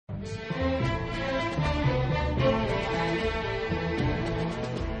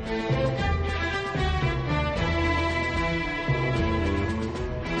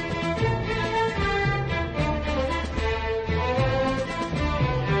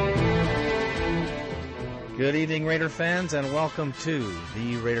Good evening, Raider fans, and welcome to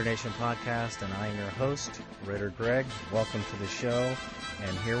the Raider Nation podcast, and I am your host, Raider Greg. Welcome to the show,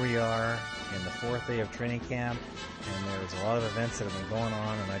 and here we are in the fourth day of training camp, and there's a lot of events that have been going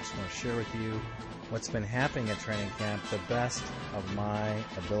on, and I just want to share with you what's been happening at training camp, the best of my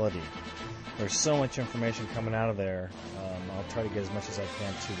ability. There's so much information coming out of there. I'll try to get as much as I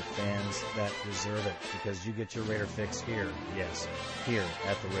can to the fans that deserve it, because you get your Raider fix here, yes, here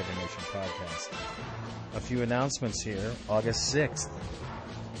at the Raider Nation podcast. A few announcements here. August 6th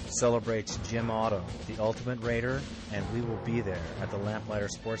celebrates Jim Otto, the Ultimate Raider, and we will be there at the Lamplighter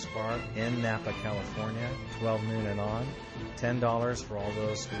Sports Bar in Napa, California, 12 noon and on. $10 for all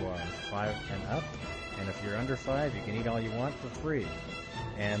those who are 5 and up, and if you're under 5, you can eat all you want for free.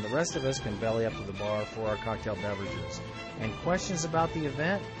 And the rest of us can belly up to the bar for our cocktail beverages. And questions about the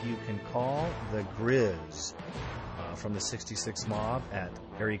event, you can call the Grizz from the 66 Mob at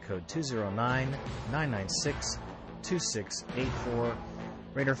area code 209-996-2684.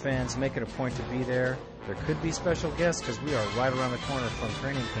 Raider fans, make it a point to be there. There could be special guests because we are right around the corner from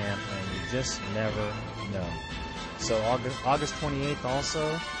training camp, and you just never know. So August 28th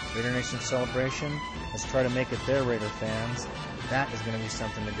also, Raider Nation celebration. Let's try to make it there, Raider fans. That is going to be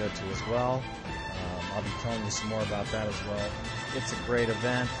something to go to as well. I'll be telling you some more about that as well. It's a great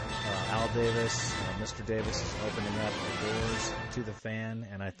event. Al Davis, Mr. Davis is opening up the doors to the fan,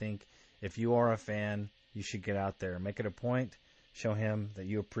 and I think if you are a fan, you should get out there. Make it a point. Show him that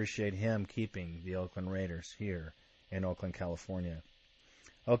you appreciate him keeping the Oakland Raiders here in Oakland, California.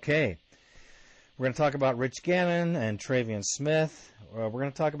 Okay. We're going to talk about Rich Gannon and Travion Smith. We're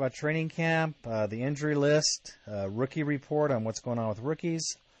going to talk about training camp, the injury list, rookie report on what's going on with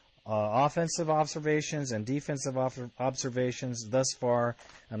rookies, offensive observations and defensive observations thus far,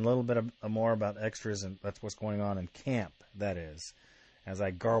 and a little bit more about extras, and that's what's going on in camp, that is, as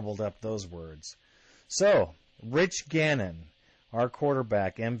I garbled up those words. So, Rich Gannon, our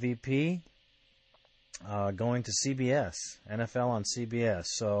quarterback, MVP, going to CBS, NFL on CBS.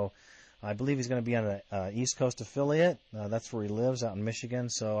 So, I believe he's going to be on an East Coast affiliate. That's where he lives, out in Michigan.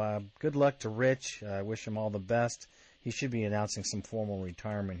 So good luck to Rich. I wish him all the best. He should be announcing some formal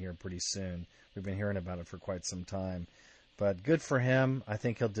retirement here pretty soon. We've been hearing about it for quite some time. But good for him. I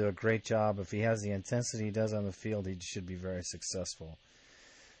think he'll do a great job. If he has the intensity he does on the field, he should be very successful.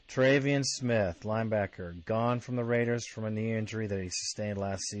 Travion Smith, linebacker, gone from the Raiders from a knee injury that he sustained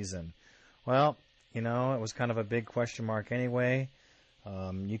last season. Well, it was kind of a big question mark anyway.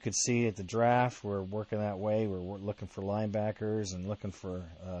 You could see at the draft, we're working that way. We're looking for linebackers and looking for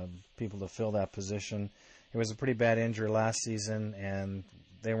people to fill that position. It was a pretty bad injury last season, and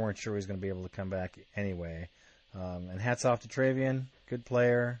they weren't sure he was going to be able to come back anyway. And hats off to Travion, good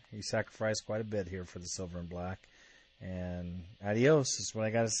player. He sacrificed quite a bit here for the Silver and Black. And adios is what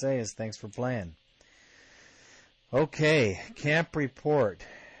I got to say, is thanks for playing. Okay, camp report.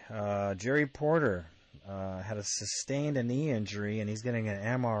 Jerry Porter had sustained a knee injury, and he's getting an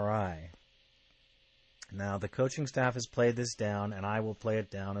MRI. Now, the coaching staff has played this down, and I will play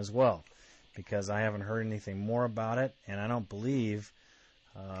it down as well, because I haven't heard anything more about it, and I don't believe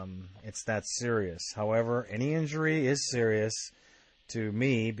it's that serious. However, any injury is serious to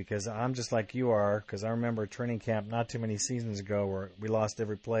me, because I'm just like you are, because I remember training camp not too many seasons ago where we lost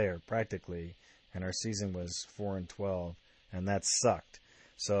every player, practically, and our season was 4-12, and that sucked.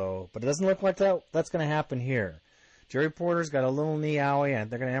 So, but it doesn't look like that's going to happen here. Jerry Porter's got a little knee owie, and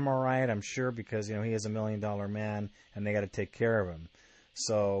they're going to MRI it, I'm sure, because he is $1 million man, and they got to take care of him.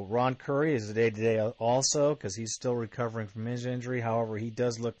 So Ron Curry is day-to-day also, because he's still recovering from his injury. However, he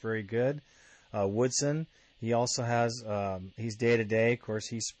does look very good. Woodson, he also has he's day-to-day. Of course,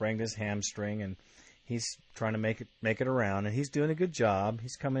 he sprained his hamstring, and he's trying to make it around, and he's doing a good job.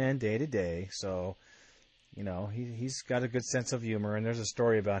 He's coming in day-to-day, so he's got a good sense of humor, and there's a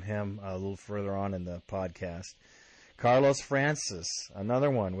story about him a little further on in the podcast. Carlos Francis, another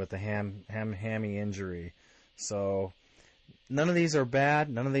one with a hammy injury. So none of these are bad.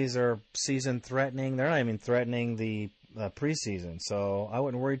 None of these are season-threatening. They're not even threatening the preseason. So I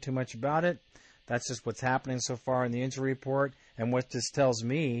wouldn't worry too much about it. That's just what's happening so far in the injury report. And what this tells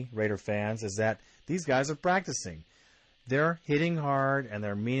me, Raider fans, is that these guys are practicing. They're hitting hard, and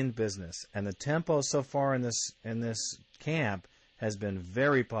they're meaning business. And the tempo so far in this camp has been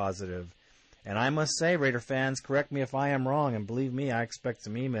very positive. And I must say, Raider fans, correct me if I am wrong, and believe me, I expect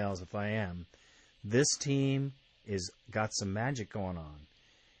some emails if I am. This team is got some magic going on.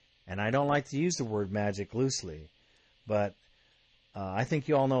 And I don't like to use the word magic loosely, but I think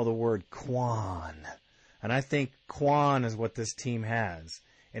you all know the word Quan. And I think Quan is what this team has.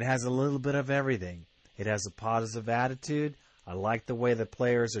 It has a little bit of everything. It has a positive attitude. I like the way the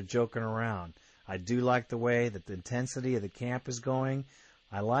players are joking around. I do like the way that the intensity of the camp is going.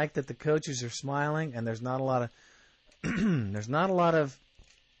 I like that the coaches are smiling, and there's not a lot of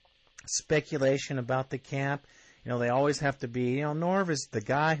speculation about the camp. They always have to be, Norv is the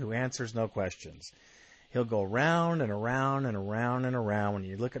guy who answers no questions. He'll go round and around and around and around when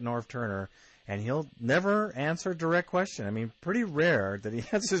you look at Norv Turner, and he'll never answer a direct question. I mean, pretty rare that he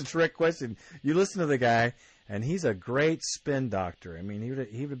answers a direct question. You listen to the guy, and he's a great spin doctor. I mean, he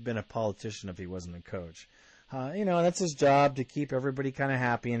would have been a politician if he wasn't a coach. That's his job, to keep everybody kind of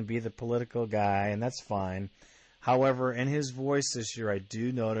happy and be the political guy, and that's fine. However, in his voice this year, I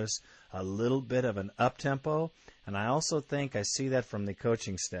do notice a little bit of an up-tempo, and I also think I see that from the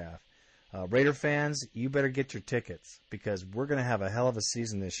coaching staff. Raider fans, you better get your tickets, because we're going to have a hell of a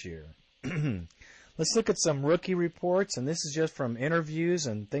season this year. Let's look at some rookie reports, and this is just from interviews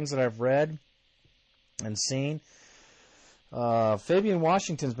and things that I've read and seen. Fabian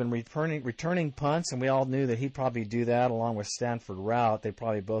Washington's been returning punts, and we all knew that he'd probably do that along with Stanford Routt. They're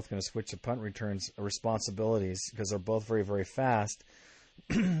probably both going to switch the punt returns responsibilities because they're both very, very fast.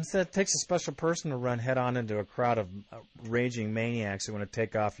 So it takes a special person to run head-on into a crowd of raging maniacs who want to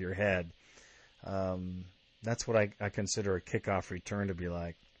take off your head. That's what I consider a kickoff return to be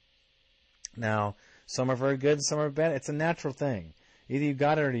like. Now, some are very good and some are bad. It's a natural thing. Either you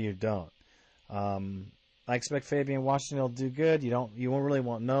got it or you don't. I expect Fabian Washington will do good. You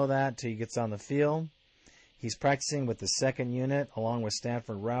won't know that until he gets on the field. He's practicing with the second unit along with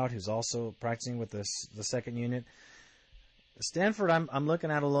Stanford Routt, who's also practicing with the second unit. Stanford, I'm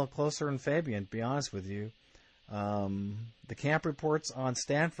looking at a little closer than Fabian, to be honest with you. The camp reports on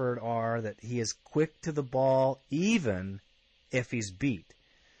Stanford are that he is quick to the ball even if he's beat.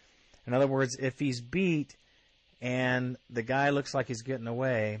 In other words, if he's beat and the guy looks like he's getting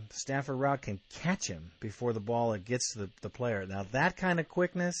away, Stanford Routt can catch him before the ball gets to the player. Now, that kind of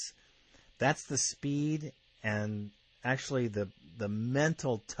quickness, that's the speed and actually the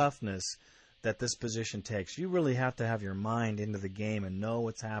mental toughness that this position takes. You really have to have your mind into the game and know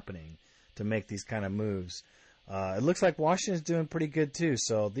what's happening to make these kind of moves. It looks like Washington's doing pretty good, too.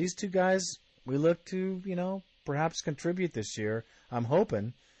 So these two guys, we look to, perhaps contribute this year. I'm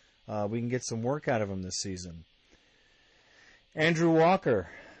hoping we can get some work out of them this season. Andrew Walker,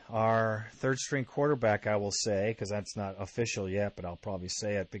 our third-string quarterback, I will say, because that's not official yet, but I'll probably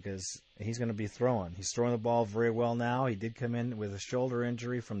say it because he's going to be throwing. He's throwing the ball very well now. He did come in with a shoulder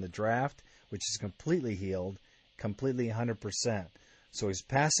injury from the draft, which is completely healed, completely 100%. So he's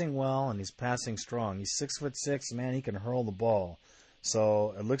passing well, and he's passing strong. He's 6'6", man, he can hurl the ball.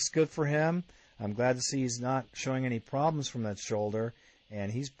 So it looks good for him. I'm glad to see he's not showing any problems from that shoulder,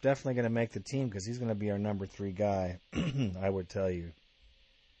 and he's definitely going to make the team because he's going to be our number 3 guy, I would tell you.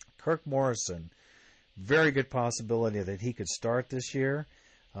 Kirk Morrison, very good possibility that he could start this year.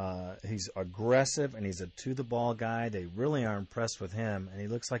 He's aggressive, and he's a to-the-ball guy. They really are impressed with him, and he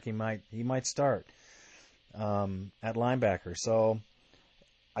looks like he might start at linebacker. So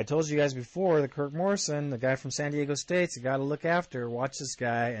I told you guys before that Kirk Morrison, the guy from San Diego State, you got to look after. Watch this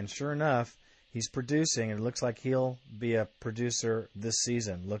guy, and sure enough, he's producing, and it looks like he'll be a producer this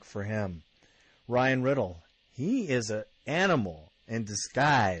season. Look for him. Ryan Riddle, he is an animal in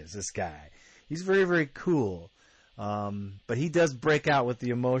disguise, this guy. He's very, very cool. But he does break out with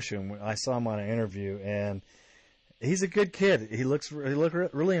the emotion. I saw him on an interview, and he's a good kid. He looked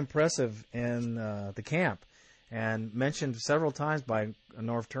really impressive in the camp, and mentioned several times by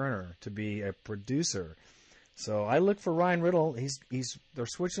Norv Turner to be a producer. So I look for Ryan Riddle. They're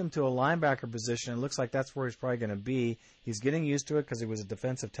switching him to a linebacker position. It looks like that's where he's probably going to be. He's getting used to it because he was a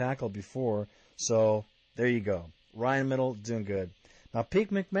defensive tackle before. So there you go. Ryan Riddle doing good. Now,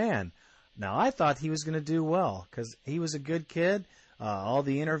 Pete McMahon. Now, I thought he was going to do well because he was a good kid. All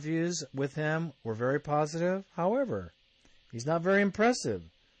the interviews with him were very positive. However, he's not very impressive.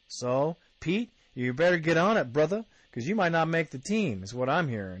 So, Pete, you better get on it, brother, because you might not make the team, is what I'm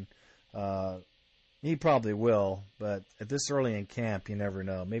hearing. He probably will, but at this early in camp, you never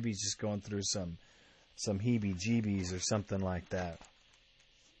know. Maybe he's just going through some heebie-jeebies or something like that.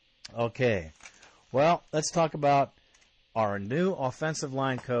 Okay, well, let's talk about our new offensive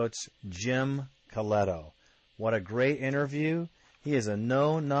line coach, Jim Coletto. What a great interview. He is a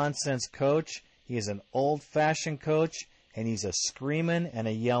no-nonsense coach. He is an old-fashioned coach, and he's a screaming and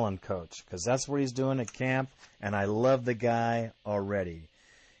a yelling coach because that's what he's doing at camp, and I love the guy already.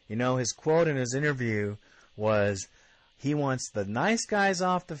 You know, his quote in his interview was, He wants the nice guys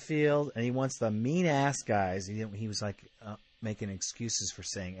off the field, and he wants the mean-ass guys. He was like making excuses for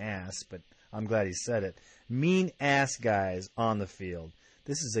saying ass, but I'm glad he said it. Mean-ass guys on the field.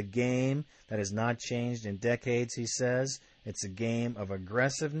 This is a game that has not changed in decades, he says. It's a game of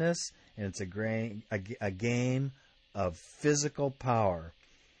aggressiveness, and it's a game of physical power.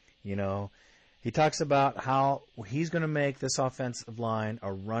 You know, he talks about how he's going to make this offensive line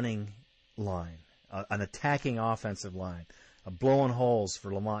a running line, an attacking offensive line, blowing holes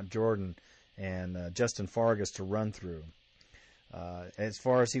for Lamont Jordan and Justin Fargas to run through. As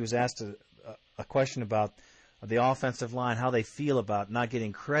far as he was asked a question about the offensive line, how they feel about not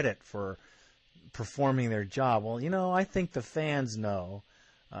getting credit for performing their job. Well, you know, I think the fans know.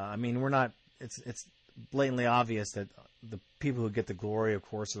 I mean, we're not. It's blatantly obvious that the people who get the glory, of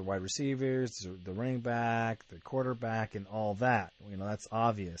course, are the wide receivers, the running back, the quarterback, and all that. You know, that's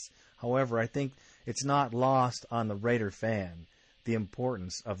obvious. However, I think it's not lost on the Raider fan the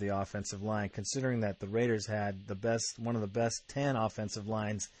importance of the offensive line, considering that the Raiders had one of the best 10 offensive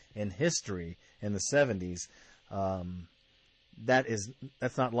lines in history in the 70s.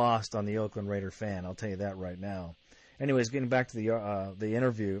 That's not lost on the Oakland Raider fan. I'll tell you that right now. Anyways, getting back to the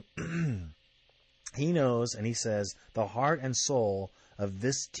interview, he knows, and he says the heart and soul of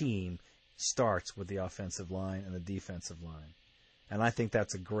this team starts with the offensive line and the defensive line. And I think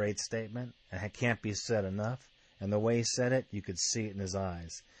that's a great statement, and it can't be said enough. And the way he said it, you could see it in his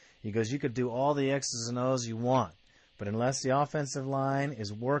eyes. He goes, you could do all the X's and O's you want, but unless the offensive line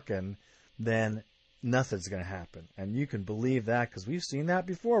is working, then nothing's going to happen. And you can believe that because we've seen that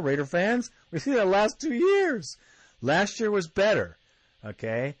before, Raider fans. We've seen that last 2 years. Last year was better,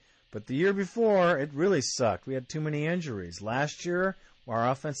 okay? But the year before, it really sucked. We had too many injuries. Last year, our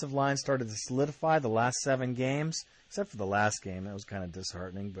offensive line started to solidify the last 7 games, except for the last game. That was kind of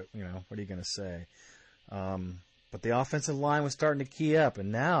disheartening, but, you know, what are you going to say? But the offensive line was starting to key up,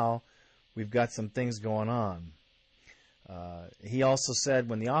 and now we've got some things going on. He also said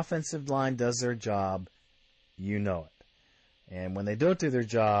when the offensive line does their job, you know it. And when they don't do their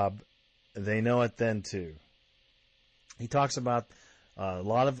job, they know it then too. He talks about a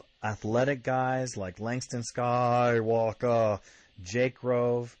lot of athletic guys like Langston Skywalker, Jake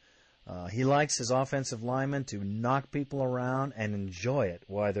Grove. He likes his offensive linemen to knock people around and enjoy it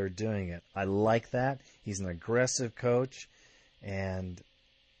while they're doing it. I like that. He's an aggressive coach, and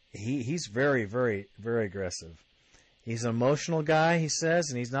he's very, very, very aggressive. He's an emotional guy, he says,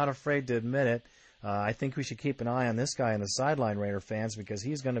 and he's not afraid to admit it. I think we should keep an eye on this guy in the sideline, Raider fans, because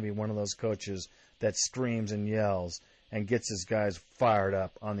he's going to be one of those coaches that screams and yells and gets his guys fired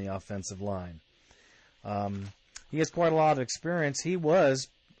up on the offensive line. He has quite a lot of experience. He was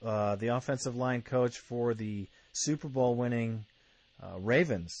the offensive line coach for the Super Bowl winning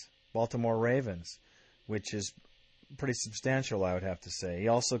Baltimore Ravens, which is pretty substantial, I would have to say. He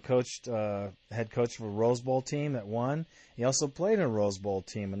also coached, head coach of a Rose Bowl team that won. He also played in a Rose Bowl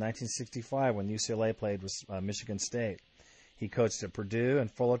team in 1965 when UCLA played with Michigan State. He coached at Purdue and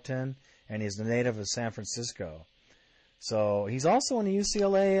Fullerton, and he's a native of San Francisco. So he's also in the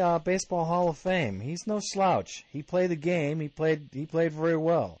UCLA Baseball Hall of Fame. He's no slouch. He played the game. He played very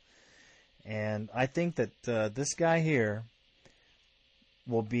well. And I think that this guy here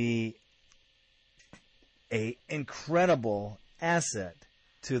will be an incredible asset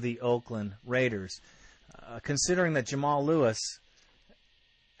to the Oakland Raiders, considering that Jamal Lewis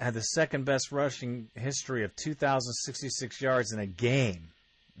had the second best rushing history of 2,066 yards in a game.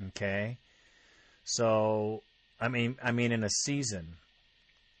 Okay, so I mean in a season,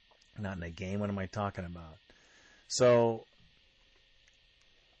 not in a game. What am I talking about? So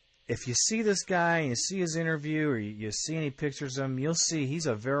if you see this guy and you see his interview or you see any pictures of him, you'll see he's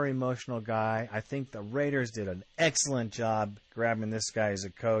a very emotional guy. I think the Raiders did an excellent job grabbing this guy as a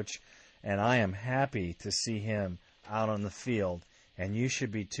coach, and I am happy to see him out on the field. And you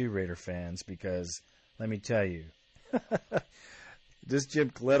should be too, Raider fans, because let me tell you, this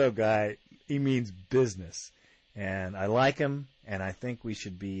Jim Coletto guy, he means business. And I like him, and I think we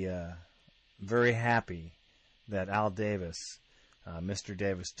should be very happy that Al Davis, Mr.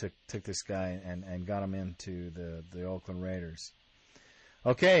 Davis, took this guy and got him into the Oakland Raiders.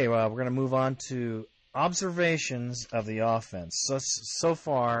 Okay, well, we're going to move on to observations of the offense so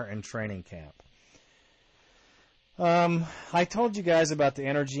far in training camp. I told you guys about the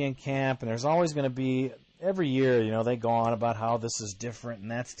energy in camp, and there's always going to be, every year, you know, they go on about how this is different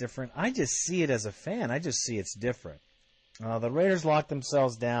and that's different. I just see it as a fan. I just see it's different. The Raiders locked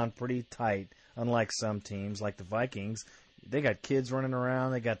themselves down pretty tight, unlike some teams, like the Vikings. They got kids running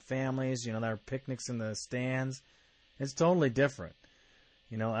around. They got families. You know, there are picnics in the stands. It's totally different.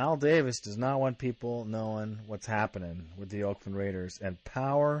 Al Davis does not want people knowing what's happening with the Oakland Raiders, and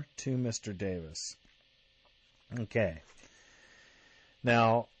power to Mr. Davis. Okay.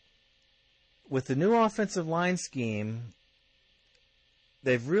 Now, with the new offensive line scheme,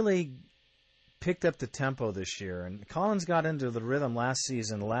 they've really picked up the tempo this year. And Collins got into the rhythm last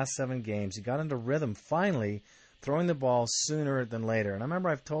season, the last 7 games. He got into rhythm finally, throwing the ball sooner than later. And I remember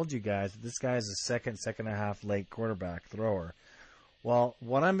I've told you guys that this guy is a second and a half late quarterback thrower. Well,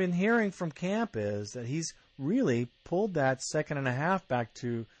 what I've been hearing from camp is that he's really pulled that second and a half back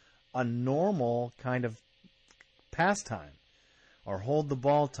to a normal kind of pastime, or hold the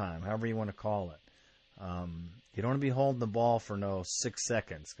ball time, however you want to call it. You don't want to be holding the ball for 6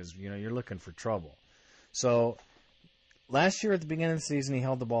 seconds, because you're looking for trouble. So last year at the beginning of the season, he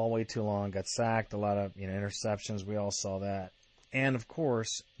held the ball way too long, got sacked, a lot of interceptions. We all saw that. And of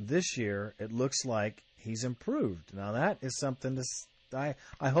course, this year it looks like he's improved. Now that is something I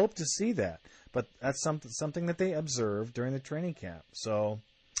hope to see that, but that's something that they observed during the training camp. So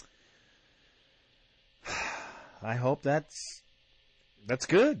I hope that's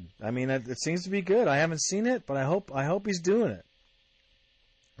good. I mean, it seems to be good. I haven't seen it, but I hope he's doing it.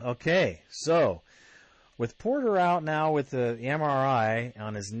 Okay, so with Porter out now with the MRI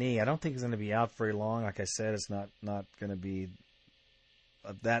on his knee, I don't think he's going to be out very long. Like I said, it's not going to be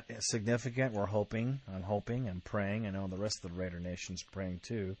that significant. I'm hoping and praying. I know the rest of the Raider Nation's praying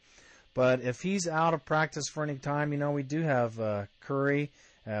too. But if he's out of practice for any time, we do have Curry,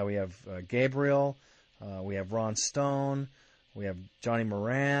 we have Gabriel, we have Ron Stone, we have Johnny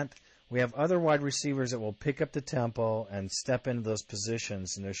Morant. We have other wide receivers that will pick up the tempo and step into those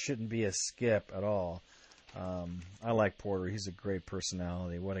positions, and there shouldn't be a skip at all. I like Porter. He's a great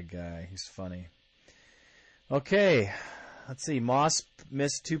personality. What a guy. He's funny. Okay, let's see. Moss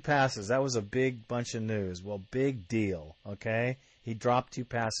missed 2 passes. That was a big bunch of news. Well, big deal, okay? He dropped 2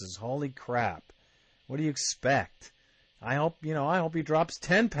 passes. Holy crap. What do you expect? I hope he drops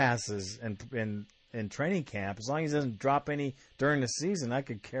 10 passes in training camp. As long as he doesn't drop any during the season, I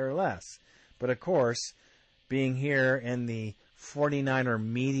could care less. But of course, being here in the 49er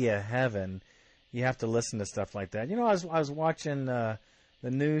media heaven, you have to listen to stuff like that. I was watching the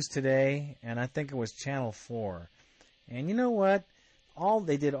news today, and I think it was Channel 4. And you know what?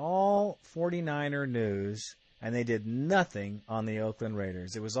 They did all 49er news, and they did nothing on the Oakland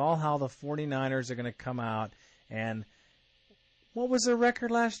Raiders. It was all how the 49ers are going to come out. And what was their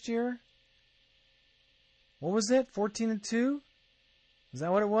record last year? What was it? 14-2? Is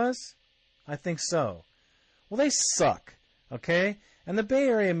that what it was? I think so. Well, they suck, okay? And the Bay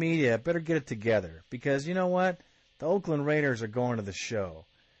Area media better get it together, because you know what? The Oakland Raiders are going to the show.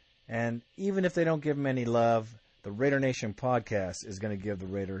 And even if they don't give them any love, the Raider Nation podcast is going to give the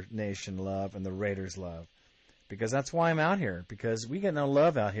Raider Nation love and the Raiders love. Because that's why I'm out here, because we get no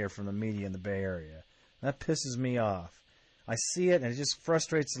love out here from the media in the Bay Area. That pisses me off. I see it, and it just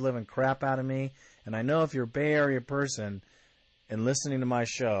frustrates the living crap out of me. And I know if you're a Bay Area person and listening to my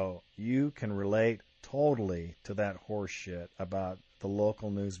show, you can relate totally to that horse shit about the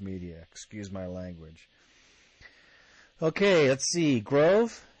local news media. Excuse my language. Okay, let's see.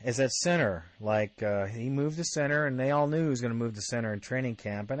 Grove is at center. He moved to center, and they all knew he was going to move to center in training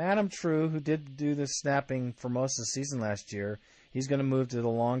camp. And Adam True, who did do the snapping for most of the season last year, he's going to move to the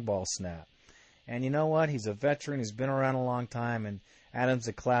long ball snap. And you know what? He's a veteran. He's been around a long time, and Adam's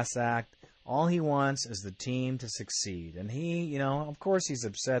a class act. All he wants is the team to succeed. And he, of course he's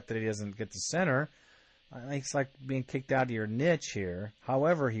upset that he doesn't get to center. It's like being kicked out of your niche here.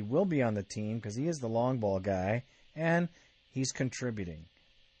 However, he will be on the team because he is the long ball guy, and he's contributing.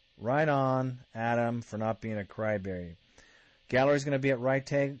 Right on, Adam, for not being a crybaby. Gallery's going to be at right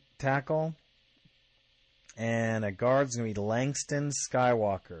tackle, and at guard's going to be Langston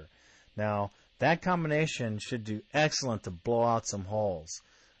Skywalker. Now, that combination should do excellent to blow out some holes.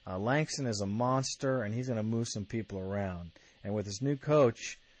 Langston is a monster, and he's going to move some people around. And with his new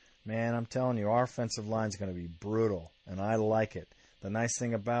coach, man, I'm telling you, our offensive line is going to be brutal, and I like it. The nice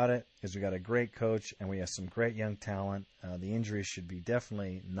thing about it is we got a great coach, and we have some great young talent. The injuries should be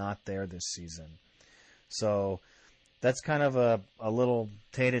definitely not there this season. So that's kind of a little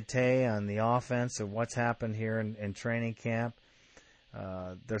tete-a-tete on the offense of what's happened here in training camp.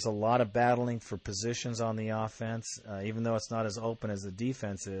 There's a lot of battling for positions on the offense, even though it's not as open as the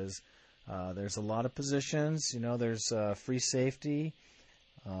defense is. There's a lot of positions. There's free safety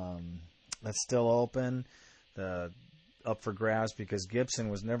that's still open, up for grabs, because Gibson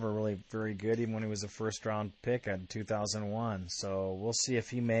was never really very good, even when he was a first-round pick in 2001. So we'll see if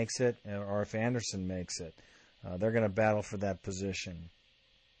he makes it or if Anderson makes it. They're going to battle for that position.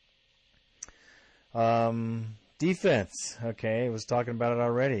 Defense. Okay, I was talking about it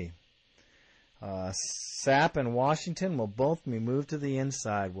already. Sapp and Washington will both be moved to the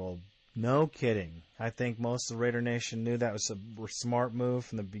inside. Well, no kidding. I think most of the Raider Nation knew that was a smart move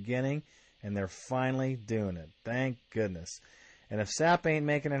from the beginning, and they're finally doing it. Thank goodness. And if Sapp ain't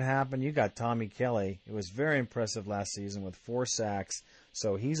making it happen, you got Tommy Kelly. It was very impressive last season with 4 sacks,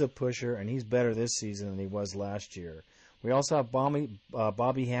 so he's a pusher, and he's better this season than he was last year. We also have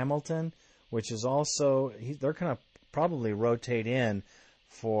Bobby Hamilton, which is also, they're going to probably rotate in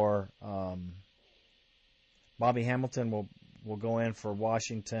for Bobby Hamilton will go in for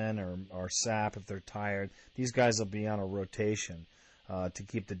Washington or Sapp if they're tired. These guys will be on a rotation to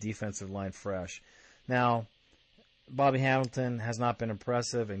keep the defensive line fresh. Now, Bobby Hamilton has not been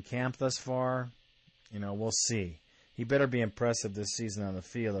impressive in camp thus far. We'll see. He better be impressive this season on the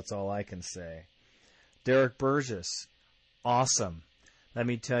field. That's all I can say. Derek Burgess, awesome. Let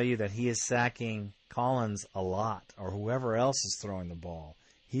me tell you that he is sacking Collins a lot, or whoever else is throwing the ball.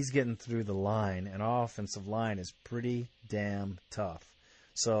 He's getting through the line, and our offensive line is pretty damn tough.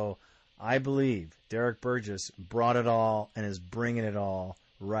 So I believe Derek Burgess brought it all and is bringing it all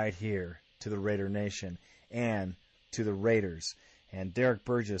right here to the Raider Nation and to the Raiders. And Derek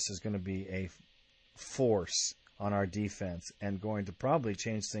Burgess is going to be a force on our defense and going to probably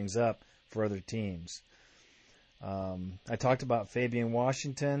change things up for other teams. I talked about Fabian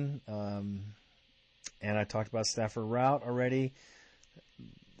Washington, and I talked about Stafford Route already.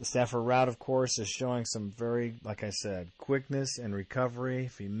 The Stafford Route, of course, is showing some very, like I said, quickness and recovery.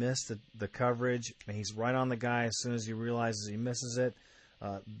 If he missed the coverage, he's right on the guy as soon as he realizes he misses it.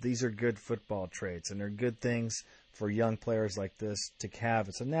 These are good football traits, and they're good things for young players like this to have.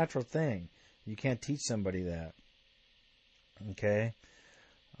 It's a natural thing. You can't teach somebody that. Okay?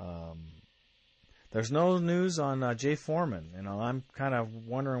 There's no news on Jay Foreman. I'm kind of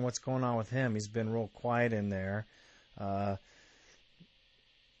wondering what's going on with him. He's been real quiet in there.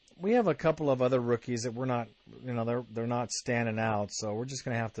 We have a couple of other rookies that we're not, they're not standing out. So we're just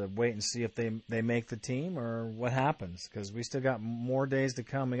going to have to wait and see if they make the team or what happens, because we still got more days to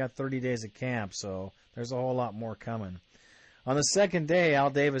come. We got 30 days of camp, so there's a whole lot more coming. On the second day, Al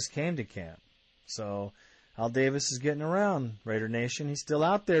Davis came to camp. So Al Davis is getting around, Raider Nation. He's still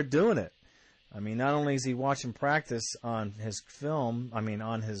out there doing it. Not only is he watching practice on his film,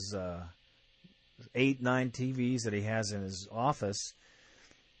 on his 8-9 TVs that he has in his office,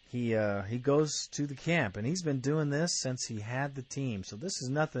 he goes to the camp, and he's been doing this since he had the team. So this is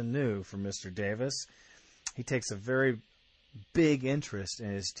nothing new for Mr. Davis. He takes a very big interest in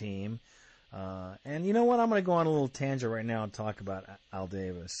his team. And you know what? I'm going to go on a little tangent right now and talk about Al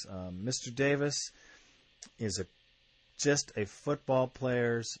Davis. Mr. Davis is just a football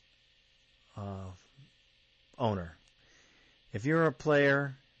player's owner. If you're a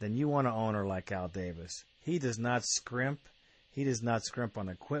player, then you want an owner like Al Davis. He does not scrimp. He does not scrimp on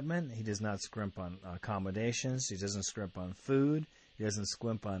equipment. He does not scrimp on accommodations. He doesn't scrimp on food. He doesn't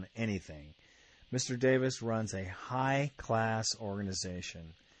scrimp on anything. Mr. Davis runs a high-class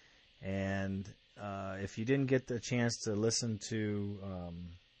organization. And if you didn't get the chance to listen to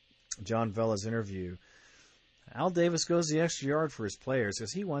John Vella's interview, Al Davis goes the extra yard for his players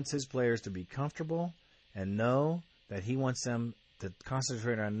because he wants his players to be comfortable and know that he wants them to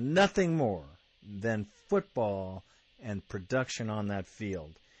concentrate on nothing more than football and production on that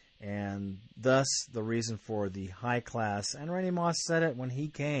field. And thus the reason for the high class. And Randy Moss said it when he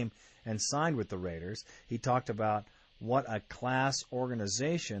came and signed with the Raiders. He talked about what a class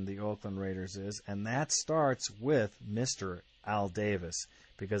organization the Oakland Raiders is, and that starts with Mr. Al Davis.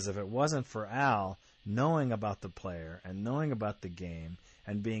 Because if it wasn't for Al knowing about the player and knowing about the game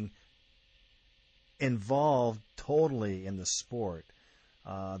and being involved totally in the sport,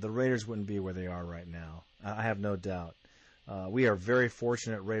 the Raiders wouldn't be where they are right now. I have no doubt. We are very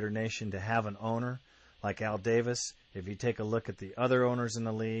fortunate, Raider Nation, to have an owner like Al Davis. If you take a look at the other owners in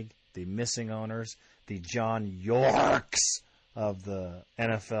the league, the missing owners, the John Yorks of the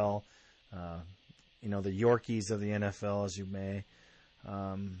NFL, the Yorkies of the NFL, as you may.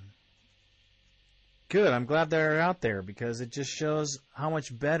 Good. I'm glad they're out there because it just shows how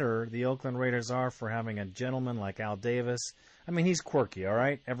much better the Oakland Raiders are for having a gentleman like Al Davis. He's quirky, all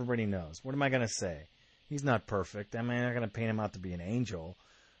right? Everybody knows. What am I going to say? He's not perfect. I'm not going to paint him out to be an angel.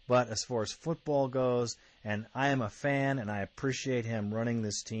 But as far as football goes, and I am a fan, and I appreciate him running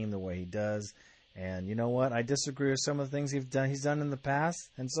this team the way he does. And you know what? I disagree with some of the things he's done in the past,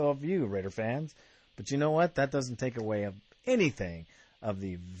 and so have you, Raider fans. But you know what? That doesn't take away of anything of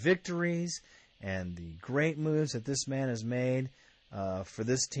the victories and the great moves that this man has made for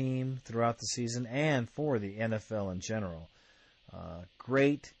this team throughout the season and for the NFL in general.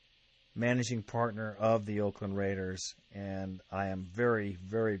 Great managing partner of the Oakland Raiders, and I am very,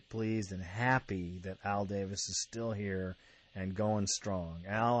 very pleased and happy that Al Davis is still here and going strong.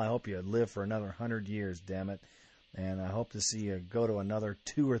 Al, I hope you live for another 100 years, damn it, and I hope to see you go to another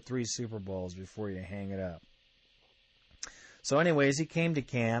 2 or 3 Super Bowls before you hang it up. So anyways, he came to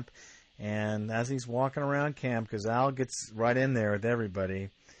camp, and as he's walking around camp, because Al gets right in there with everybody,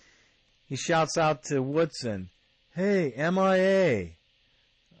 he shouts out to Woodson, "Hey, MIA!"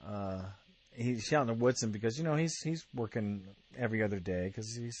 He's shouting at Woodson because, you know, he's working every other day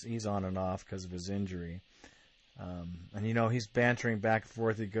because he's on and off because of his injury. And, you know, he's bantering back and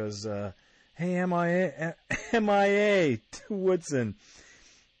forth. He goes, "Hey, MIA to Woodson."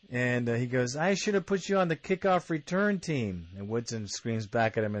 And he goes, "I should have put you on the kickoff return team." And Woodson screams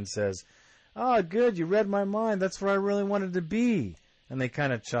back at him and says, "Oh, good, you read my mind. That's where I really wanted to be." And they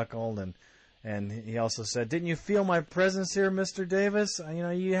kind of chuckled, and he also said, "Didn't you feel my presence here, Mr. Davis? You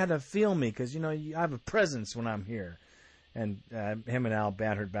know, you had to feel me because, you know, I have a presence when I'm here." And him and Al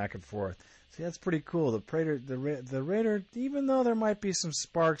bantered back and forth. See, that's pretty cool. The Raider, even though there might be some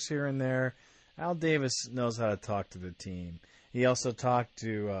sparks here and there, Al Davis knows how to talk to the team. He also talked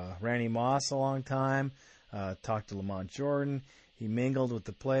to Randy Moss a long time, talked to Lamont Jordan. He mingled with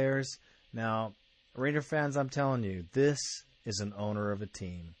the players. Now, Raider fans, I'm telling you, this is an owner of a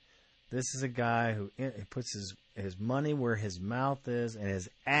team. This is a guy who puts his money where his mouth is and his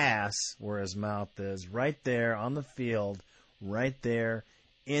ass where his mouth is, right there on the field, right there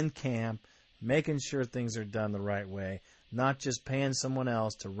in camp, making sure things are done the right way, not just paying someone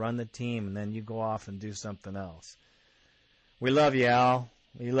else to run the team and then you go off and do something else. We love you, Al.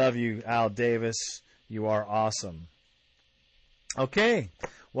 We love you, Al Davis. You are awesome. Okay,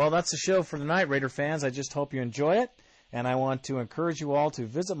 well, that's the show for tonight, Raider fans. I just hope you enjoy it. And I want to encourage you all to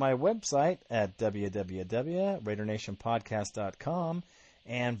visit my website at www.RaiderNationPodcast.com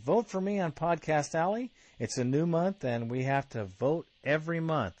and vote for me on Podcast Alley. It's a new month, and we have to vote every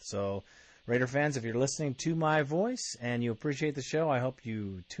month. So, Raider fans, if you're listening to my voice and you appreciate the show, I hope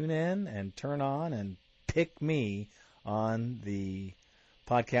you tune in and turn on and pick me on the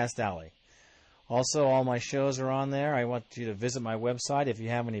Podcast Alley. Also, all my shows are on there. I want you to visit my website. If you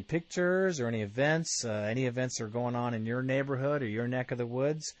have any pictures or any events that are going on in your neighborhood or your neck of the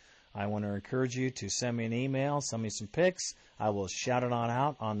woods, I want to encourage you to send me an email, send me some pics. I will shout it on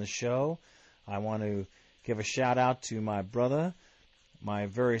out on the show. I want to give a shout out to my brother, my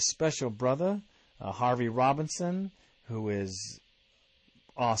very special brother, Harvey Robinson, who is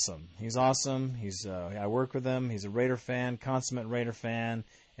awesome. He's awesome. I work with him. He's a Raider fan, consummate Raider fan,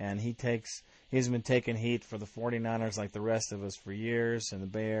 and he's been taking heat for the 49ers like the rest of us for years in the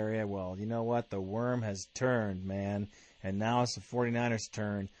Bay Area. Well, you know what? The worm has turned, man, and now it's the 49ers'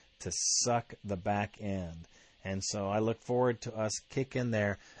 turn to suck the back end. And so I look forward to us kicking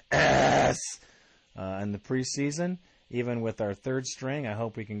their ass in the preseason. Even with our third string, I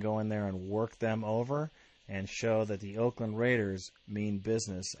hope we can go in there and work them over and show that the Oakland Raiders mean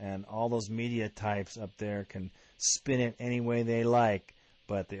business, and all those media types up there can spin it any way they like,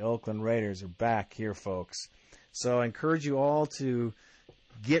 but the Oakland Raiders are back here, folks. So I encourage you all to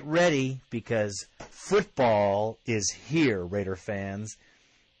get ready because football is here, Raider fans,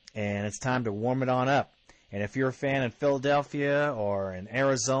 and it's time to warm it on up. And if you're a fan in Philadelphia or in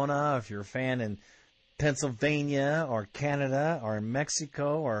Arizona, if you're a fan in Pennsylvania or Canada or in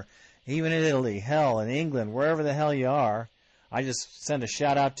Mexico or even in Italy, hell, in England, wherever the hell you are, I just send a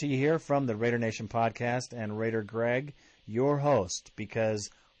shout out to you here from the Raider Nation Podcast and Raider Greg, your host, because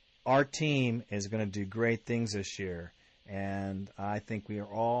our team is going to do great things this year, and I think we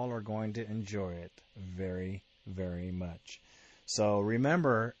all are going to enjoy it very, very much. So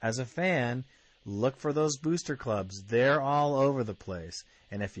remember, as a fan, look for those booster clubs. They're all over the place,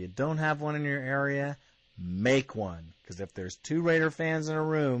 and if you don't have one in your area, make one, because if there's 2 Raider fans in a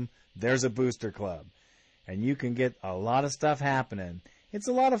room, there's a booster club, and you can get a lot of stuff happening. It's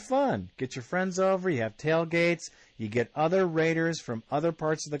a lot of fun. Get your friends over. You have tailgates. You get other Raiders from other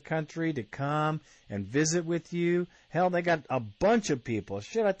parts of the country to come and visit with you. Hell, they got a bunch of people.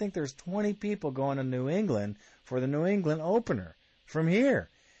 Shit, I think there's 20 people going to New England for the New England opener from here.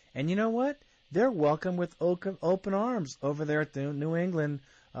 And you know what? They're welcome with open arms over there at the New England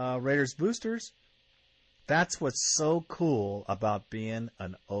Raiders boosters. That's what's so cool about being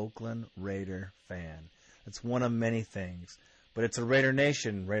an Oakland Raider fan. It's one of many things. But it's a Raider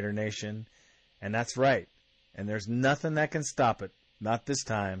Nation, and that's right. And there's nothing that can stop it. Not this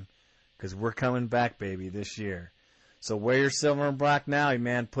time, because we're coming back, baby, this year. So wear your silver and black now,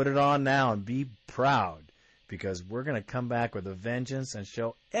 man. Put it on now and be proud, because we're going to come back with a vengeance and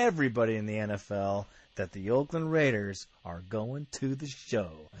show everybody in the NFL that the Oakland Raiders are going to the show.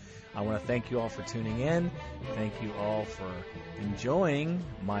 I want to thank you all for tuning in. Thank you all for enjoying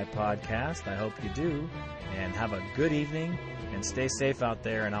my podcast. I hope you do. And have a good evening and stay safe out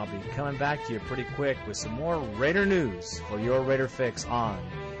there. And I'll be coming back to you pretty quick with some more Raider news for your Raider Fix on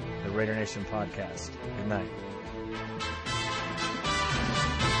the Raider Nation podcast. Good night.